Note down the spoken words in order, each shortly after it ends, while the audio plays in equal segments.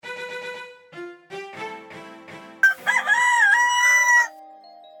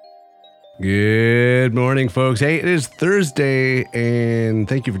Good morning, folks. Hey, it is Thursday, and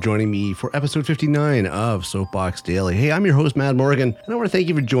thank you for joining me for episode 59 of Soapbox Daily. Hey, I'm your host, Matt Morgan, and I want to thank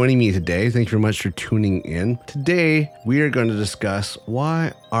you for joining me today. Thank you very much for tuning in. Today, we are going to discuss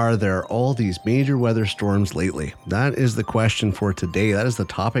why are there all these major weather storms lately? That is the question for today. That is the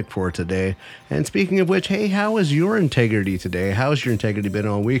topic for today. And speaking of which, hey, how is your integrity today? How has your integrity been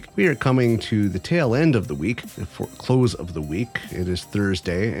all week? We are coming to the tail end of the week, for close of the week. It is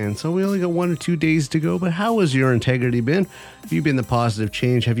Thursday, and so we only got 1 or 2 days to go. But how has your integrity been? Have you been the positive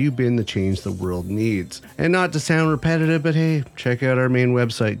change? Have you been the change the world needs? And not to sound repetitive, but hey, check out our main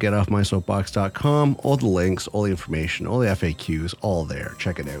website, getoffmysoapbox.com. All the links, all the information, all the FAQs, all there.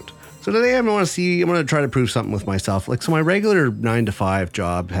 Check it out. So today I'm going to try to prove something with myself. So my regular 9 to 5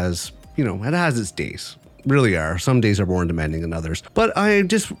 job has, it has its days. Really are. Some days are more demanding than others. But I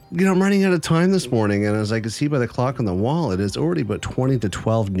just, I'm running out of time this morning. And as I can see by the clock on the wall, it is already about 20 to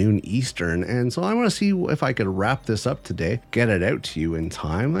 12 noon Eastern. And so I want to see if I could wrap this up today, get it out to you in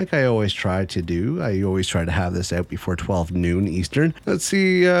time, like I always try to do. I always try to have this out before 12 noon Eastern. Let's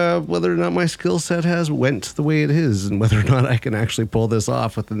see whether or not my skill set has went the way it is and whether or not I can actually pull this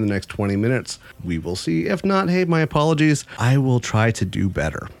off within the next 20 minutes. We will see. If not, hey, my apologies. I will try to do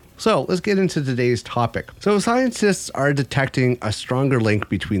better. So let's get into today's topic. So scientists are detecting a stronger link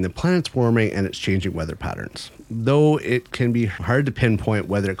between the planet's warming and its changing weather patterns. Though it can be hard to pinpoint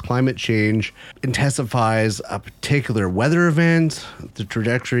whether climate change intensifies a particular weather event, the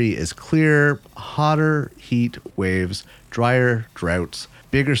trajectory is clear: hotter heat waves, drier droughts,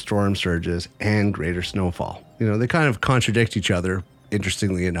 bigger storm surges, and greater snowfall. They kind of contradict each other.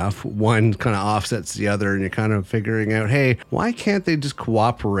 Interestingly enough, one kind of offsets the other, and you're kind of figuring out, hey, why can't they just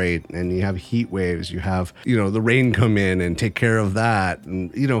cooperate? And you have heat waves, you have, the rain come in and take care of that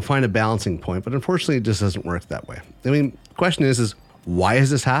and, find a balancing point. But unfortunately, it just doesn't work that way. The question is why is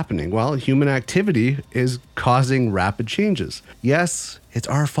this happening? Well, human activity is causing rapid changes. Yes, it's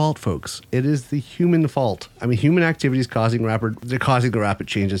our fault, folks. It is the human fault. Human activity is causing the rapid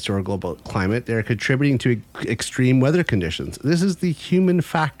changes to our global climate. They're contributing to extreme weather conditions. This is the human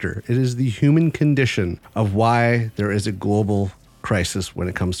factor. It is the human condition of why there is a global crisis when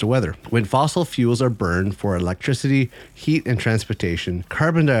it comes to weather. When fossil fuels are burned for electricity, heat, and transportation,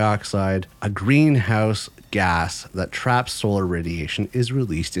 carbon dioxide, a greenhouse gas that traps solar radiation, is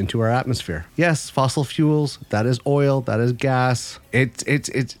released into our atmosphere. Yes, fossil fuels, that is oil, that is gas.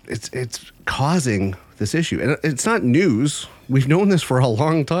 It's causing this issue. And it's not news. We've known this for a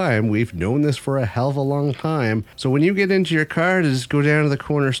long time. We've known this for a hell of a long time. So when you get into your car to just go down to the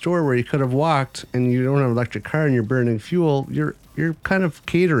corner store where you could have walked and you don't have an electric car and you're burning fuel, you're kind of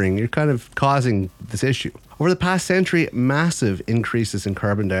catering, you're kind of causing this issue. Over the past century, massive increases in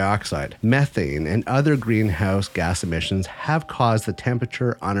carbon dioxide, methane, and other greenhouse gas emissions have caused the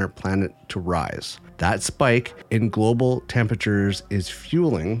temperature on our planet to rise. That spike in global temperatures is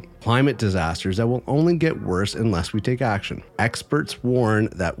fueling climate disasters that will only get worse unless we take action. Experts warn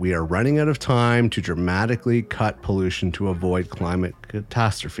that we are running out of time to dramatically cut pollution to avoid climate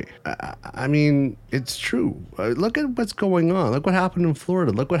catastrophe. It's true. Look at what's going on. Look what happened in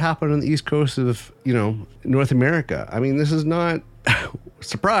Florida. Look what happened on the east coast of, North America. This is not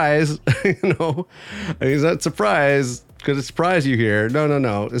surprise, It's not surprise. Could it surprise you here?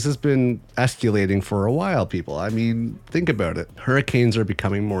 No. This has been escalating for a while, people. Think about it. Hurricanes are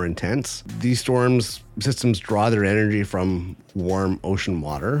becoming more intense. These storms systems draw their energy from warm ocean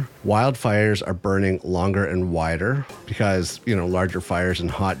water. Wildfires are burning longer and wider because, larger fires in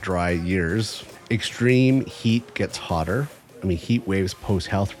hot, dry years. Extreme heat gets hotter. Heat waves pose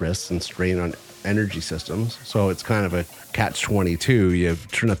health risks and strain on energy systems. So it's kind of a catch-22. You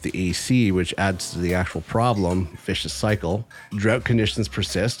turn up the AC, which adds to the actual problem, vicious cycle. Drought conditions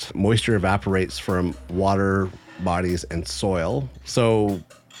persist. Moisture evaporates from water bodies and soil. So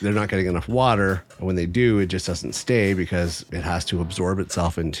they're not getting enough water. And when they do, it just doesn't stay because it has to absorb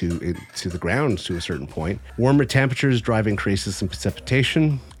itself into the ground to a certain point. Warmer temperatures drive increases in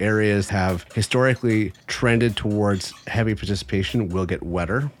precipitation. Areas have historically trended towards heavy precipitation will get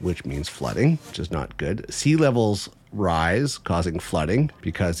wetter, which means flooding, which is not good. Sea levels rise, causing flooding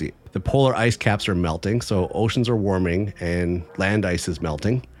because the polar ice caps are melting. So oceans are warming and land ice is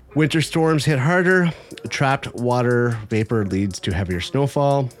melting. Winter storms hit harder. Trapped water vapor leads to heavier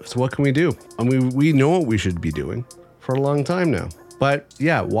snowfall. So what can we do? We know what we should be doing for a long time now. But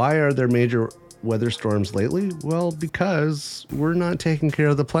yeah, why are there major weather storms lately? Well, because we're not taking care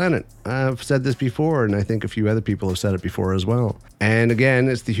of the planet. I've said this before, and I think a few other people have said it before as well. And again,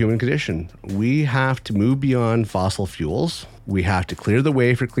 it's the human condition. We have to move beyond fossil fuels. We have to clear the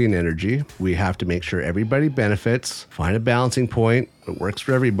way for clean energy. We have to make sure everybody benefits, find a balancing point that works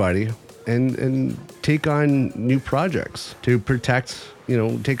for everybody. and take on new projects to protect,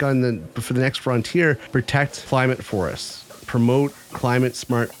 take on for the next frontier, protect climate forests, promote climate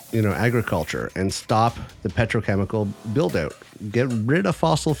smart, agriculture, and stop the petrochemical build out. Get rid of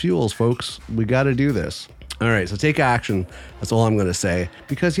fossil fuels, folks. We got to do this. All right, so take action. That's all I'm going to say.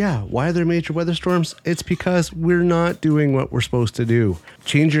 Because, why are there major weather storms? It's because we're not doing what we're supposed to do.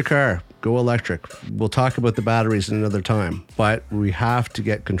 Change your car. Go electric. We'll talk about the batteries in another time. But we have to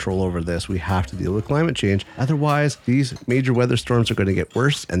get control over this. We have to deal with climate change. Otherwise, these major weather storms are going to get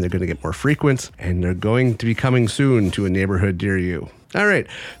worse, and they're going to get more frequent, and they're going to be coming soon to a neighborhood near you. All right,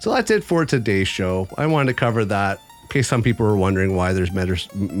 so that's it for today's show. I wanted to cover that. In case some people were wondering why there's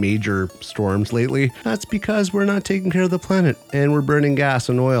major storms lately, that's because we're not taking care of the planet and we're burning gas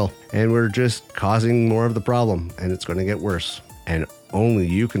and oil and we're just causing more of the problem, and it's going to get worse. And only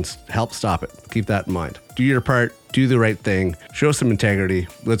you can help stop it. Keep that in mind. Do your part. Do the right thing. Show some integrity.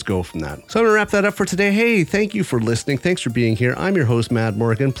 Let's go from that. So I'm going to wrap that up for today. Hey, thank you for listening. Thanks for being here. I'm your host, Mad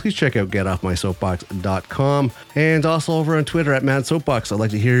Morgan. Please check out getoffmysoapbox.com and also over on Twitter at Mad Soapbox. I'd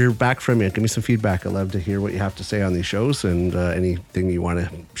like to hear back from you. Give me some feedback. I'd love to hear what you have to say on these shows and anything you want to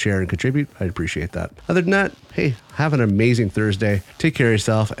share and contribute. I'd appreciate that. Other than that, hey, have an amazing Thursday. Take care of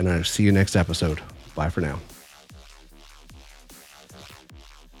yourself, and I'll see you next episode. Bye for now.